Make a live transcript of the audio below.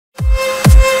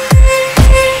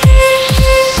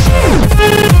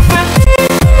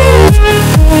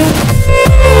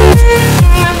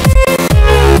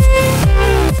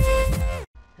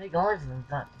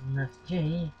That's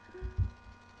G.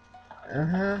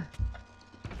 Uh-huh.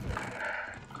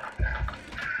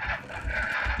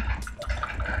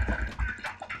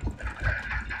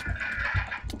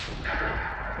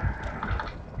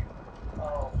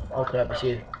 Oh crap, it's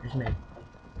you. It's me.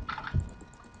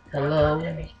 Hello?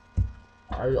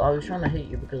 I was trying to hit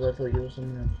you because I thought you were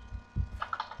someone else.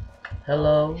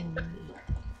 Hello?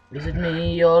 Is it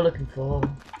me you're looking for?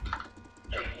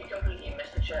 You completely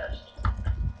missed the chest.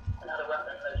 Another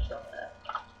weapon loaded on there.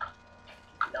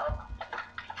 No.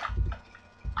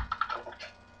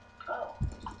 Oh.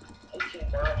 18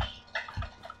 bursts.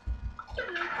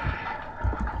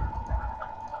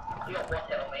 You got one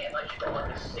hit on me and I just got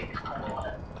like a 6 combo on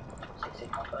it.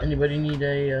 6 combo. Anybody need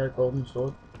a golden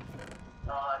sword?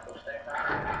 No, I've got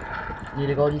stone. Need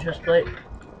a golden chest plate? No,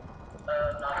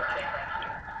 I've got chain link.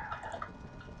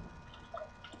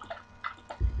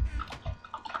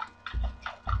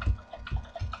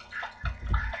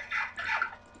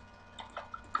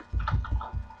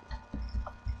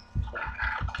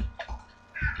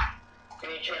 You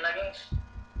need chain leggings?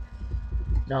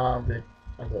 No, I'm good.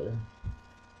 I've got them.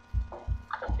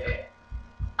 Okay.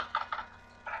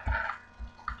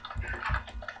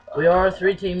 We are a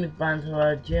 3-team with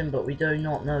BanterLadJim, but we do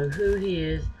not know who he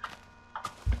is.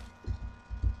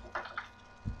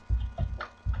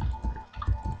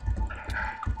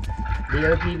 The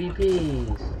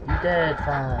OPVPs. You dead,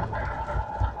 fam.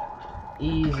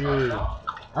 Easy.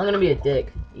 I'm gonna be a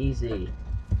dick. Easy.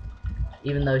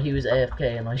 Even though he was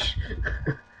AFK and I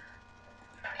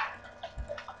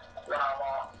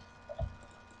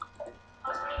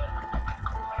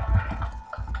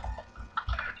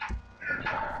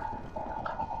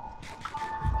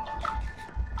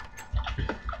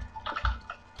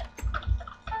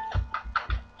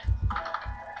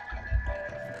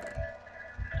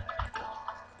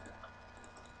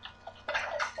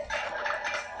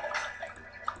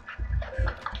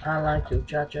I like to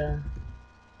cha-cha.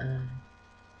 Now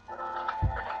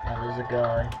there's a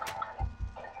guy.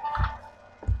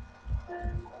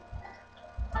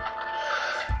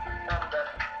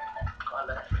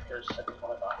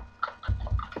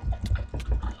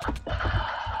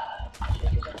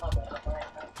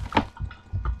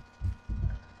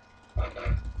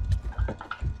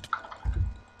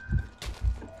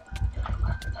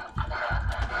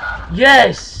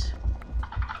 Yes!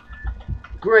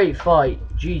 Great fight.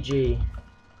 GG.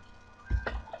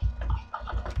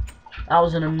 That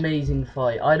was an amazing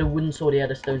fight. I had a wooden sword, he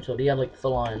had a stone sword, he had like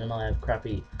full iron and I have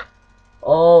crappy.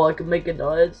 Oh, I could make an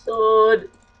iron sword.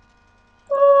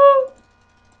 Oh.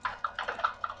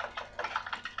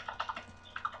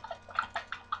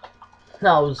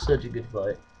 That was such a good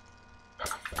fight.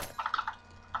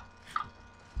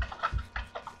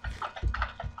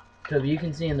 Toby, you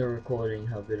can see in the recording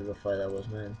how good of a fight that was,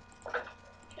 man.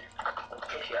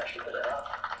 If you actually put it up.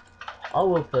 I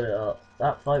will put it up.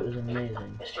 That fight was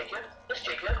amazing. Yes, Jacob. Yes,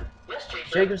 Jacob. Yes,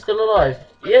 Jacob. Jacob's still alive.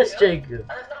 Yes, Jacob. And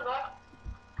there's another guy.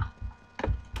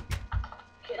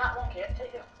 Okay, that one kid,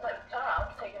 take him, like, turn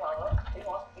around, take him over. He's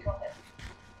one hit.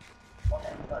 One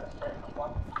hit, right, that's it, that's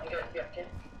one. And go to the other kid.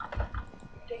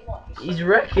 Take him on. He's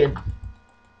wrecking.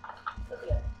 Look at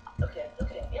him. Look at him.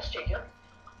 Look at him. Yes, Jacob.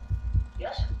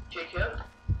 Yes, Jacob.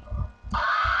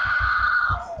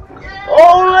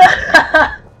 Oh!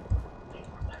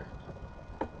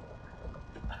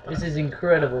 This is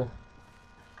incredible.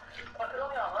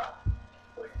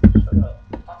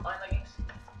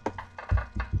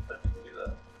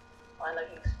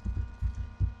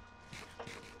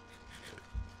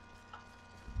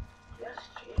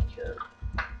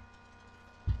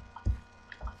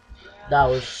 That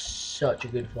was such a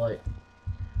good fight.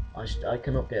 I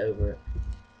cannot get over it.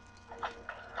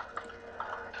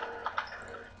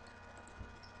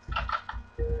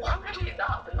 I'm really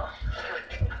not, but not.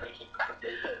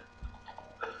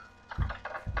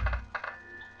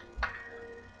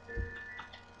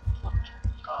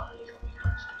 Oh, he's gonna be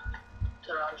constant.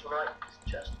 Turn around to right,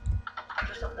 just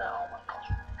up there. Oh my gosh,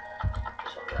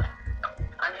 just up there.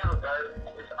 And you have a bow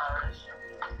with arrows.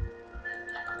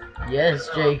 Yes,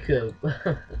 Jacob.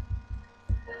 Jacob,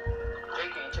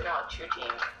 you took out 2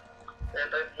 teams. They're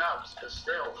both nubs, but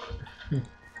still.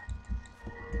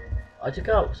 I took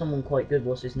out someone quite good.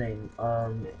 What's his name?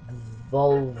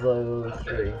 Volvo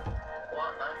 3.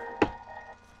 What? No.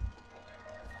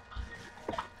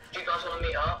 Do you guys want to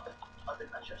meet up? I think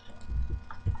that's just.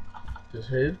 Does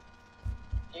who?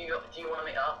 Do you want to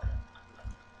meet up?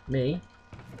 Me?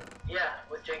 Yeah,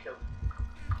 with Jacob.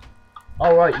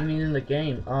 Oh right, you mean in the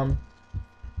game?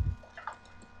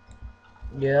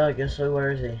 Yeah, I guess so.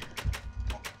 Where is he?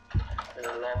 There's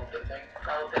a lava pit thing.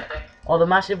 Lava pit thing. Oh, the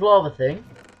massive lava thing?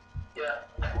 Yeah.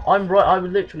 I'm right. I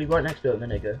was literally right next to it a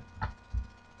minute ago.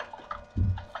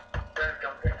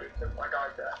 My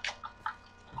guy's there.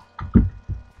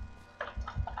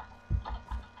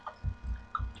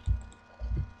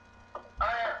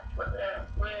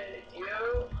 With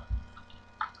you.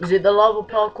 Is it the lava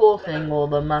parkour thing or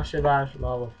the massive ass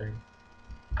lava thing?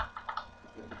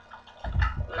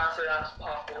 Massive ass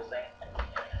parkour thing.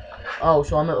 Oh,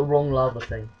 so I'm at the wrong lava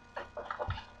thing.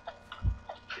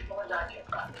 My dad came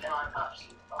back and I'm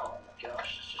absolutely. Oh my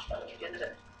gosh, it's just like you get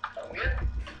it. I'm good.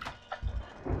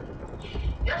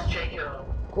 Yes, Jacob.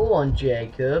 Go on,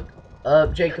 Jacob.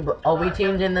 Jacob, are we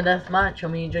teamed in the death match? Are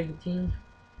me and Jacob teamed?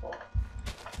 Oh,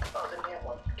 then yeah,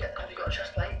 what? Have you got a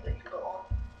chest plate that you can put on?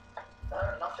 No,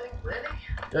 nothing? Really?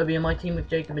 Do I be in my team with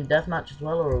Jacob in death match as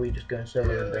well, or are we just going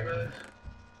solo in death match?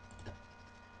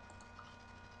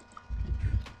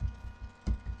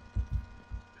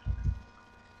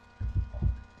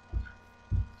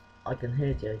 I can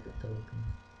hear Jacob talking.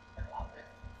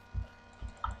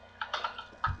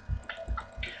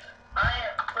 I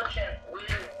am pushing with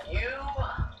you.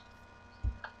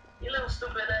 You little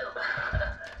stupid little.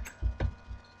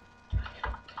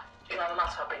 You know,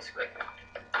 that's how basically.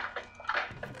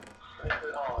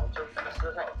 Oh,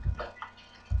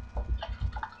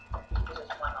 this is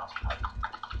my last one.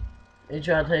 In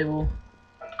chat table.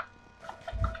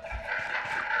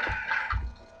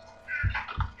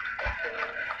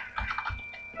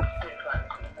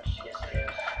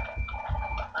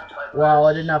 Wow,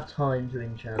 I didn't have time to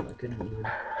enchant. I couldn't even.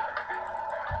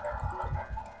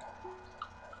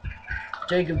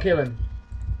 Jacob, kill him.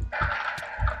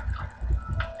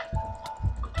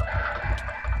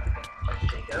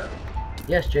 Jacob?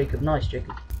 Yes, Jacob. Nice,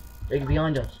 Jacob. Jacob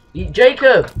behind us.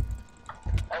 Jacob!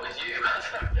 Oh, it's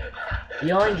you.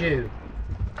 Behind you.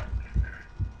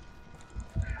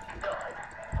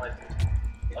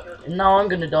 Now I'm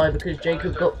gonna die because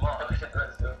Jacob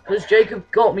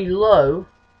got me low.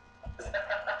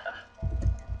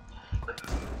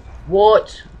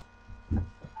 What?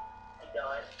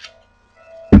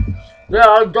 Yeah,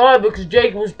 I died because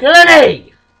Jacob was killing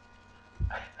me!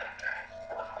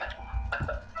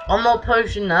 I'm not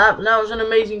posting that, but that was an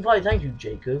amazing fight. Thank you,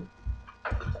 Jacob.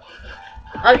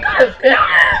 I could have killed him!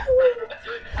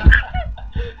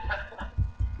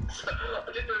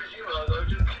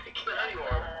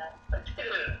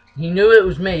 He knew it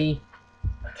was me.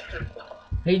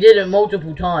 He did it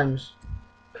multiple times.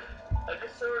 I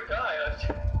just saw a guy.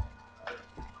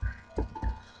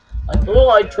 I thought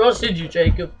I trusted you,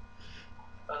 Jacob.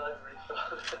 What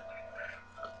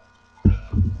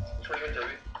are you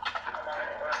doing?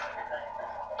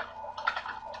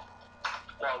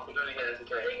 No, we're doing it as a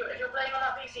game. If you're playing on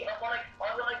that PC, I want to,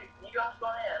 you have to go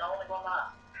on here and I want to go on that.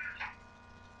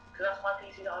 Because that's my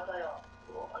PC that I play on.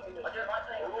 I don't like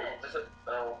playing on this.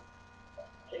 Oh.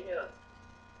 Jacob.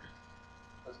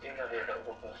 Let's game out here, but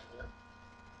one person.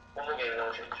 One more game and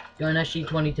I'll change. Going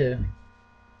SG22.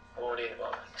 I'm already in the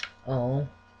box. Oh.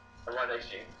 I'm right next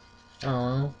to you.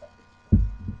 Oh.